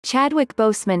Chadwick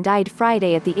Boseman died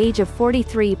Friday at the age of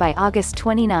 43 by August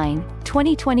 29,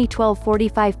 2020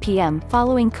 12:45 p.m.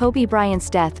 Following Kobe Bryant's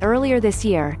death earlier this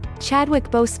year, Chadwick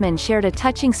Boseman shared a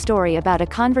touching story about a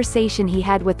conversation he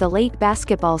had with the late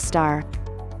basketball star.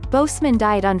 Boseman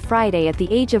died on Friday at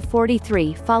the age of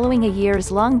 43 following a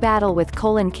years-long battle with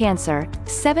colon cancer,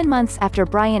 7 months after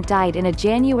Bryant died in a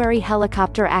January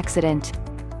helicopter accident.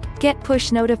 Get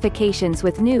push notifications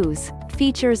with news,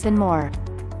 features and more.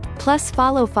 Plus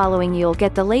following you'll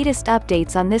get the latest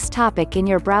updates on this topic in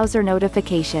your browser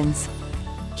notifications.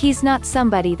 He's not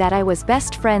somebody that I was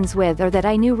best friends with or that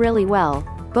I knew really well,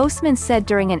 Boseman said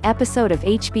during an episode of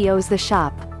HBO's The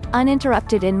Shop,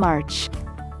 uninterrupted in March.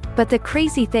 But the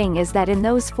crazy thing is that in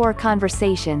those 4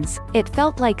 conversations, it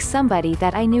felt like somebody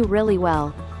that I knew really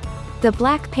well. The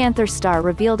Black Panther star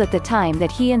revealed at the time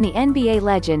that he and the NBA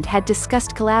legend had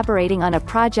discussed collaborating on a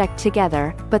project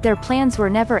together, but their plans were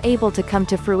never able to come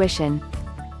to fruition.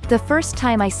 The first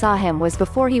time I saw him was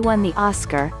before he won the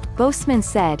Oscar, Boseman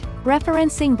said,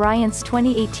 referencing Bryant's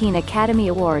 2018 Academy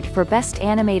Award for Best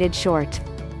Animated Short.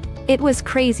 It was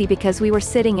crazy because we were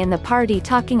sitting in the party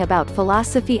talking about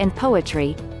philosophy and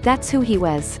poetry. That's who he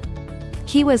was.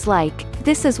 He was like,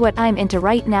 this is what I'm into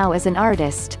right now as an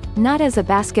artist, not as a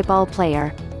basketball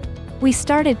player. We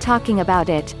started talking about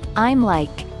it, I'm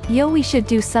like, yo, we should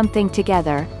do something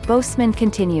together, Boseman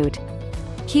continued.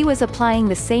 He was applying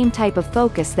the same type of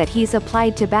focus that he's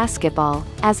applied to basketball,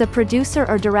 as a producer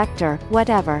or director,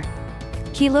 whatever.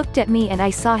 He looked at me and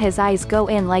I saw his eyes go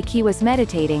in like he was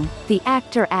meditating, the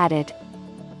actor added.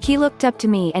 He looked up to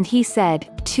me and he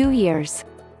said, 2 years.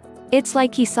 It's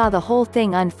like he saw the whole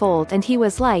thing unfold and he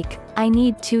was like, I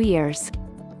need 2 years.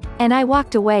 And I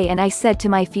walked away and I said to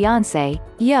my fiancé,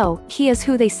 yo, he is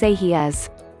who they say he is.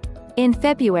 In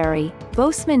February,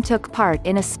 Boseman took part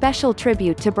in a special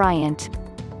tribute to Bryant.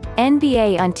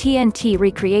 NBA on TNT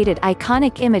recreated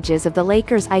iconic images of the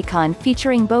Lakers icon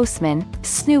featuring Boseman,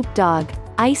 Snoop Dogg,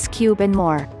 Ice Cube and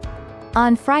more.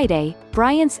 On Friday,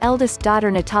 Bryant's eldest daughter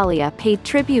Natalia paid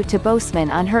tribute to Boseman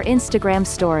on her Instagram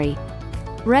story.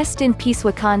 Rest in peace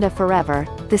Wakanda forever,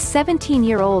 the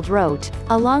 17-year-old wrote,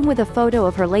 along with a photo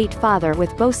of her late father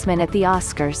with Boseman at the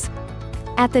Oscars.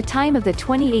 At the time of the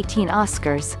 2018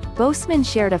 Oscars, Boseman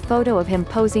shared a photo of him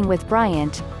posing with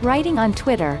Bryant, writing on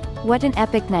Twitter, what an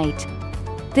epic night.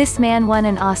 This man won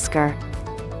an Oscar.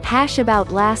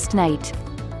 About last night.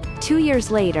 2 years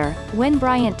later, when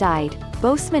Bryant died,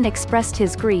 Boseman expressed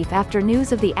his grief after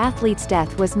news of the athlete's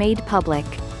death was made public.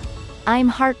 I'm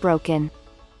heartbroken.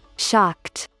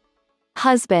 Shocked.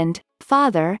 Husband,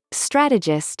 father,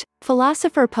 strategist,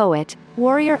 philosopher-poet,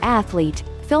 warrior athlete,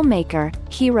 filmmaker,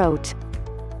 he wrote.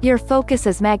 Your focus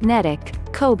is magnetic,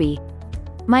 Kobe.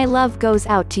 My love goes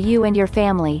out to you and your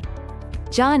family.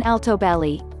 John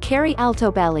Altobelli, Carrie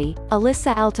Altobelli,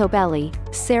 Alyssa Altobelli,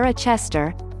 Sarah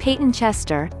Chester, Peyton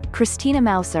Chester, Christina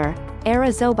Mauser, Era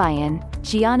Zobayan,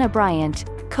 Gianna Bryant,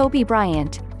 Kobe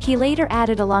Bryant. He later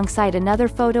added alongside another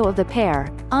photo of the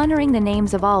pair, honoring the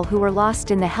names of all who were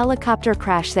lost in the helicopter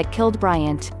crash that killed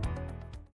Bryant.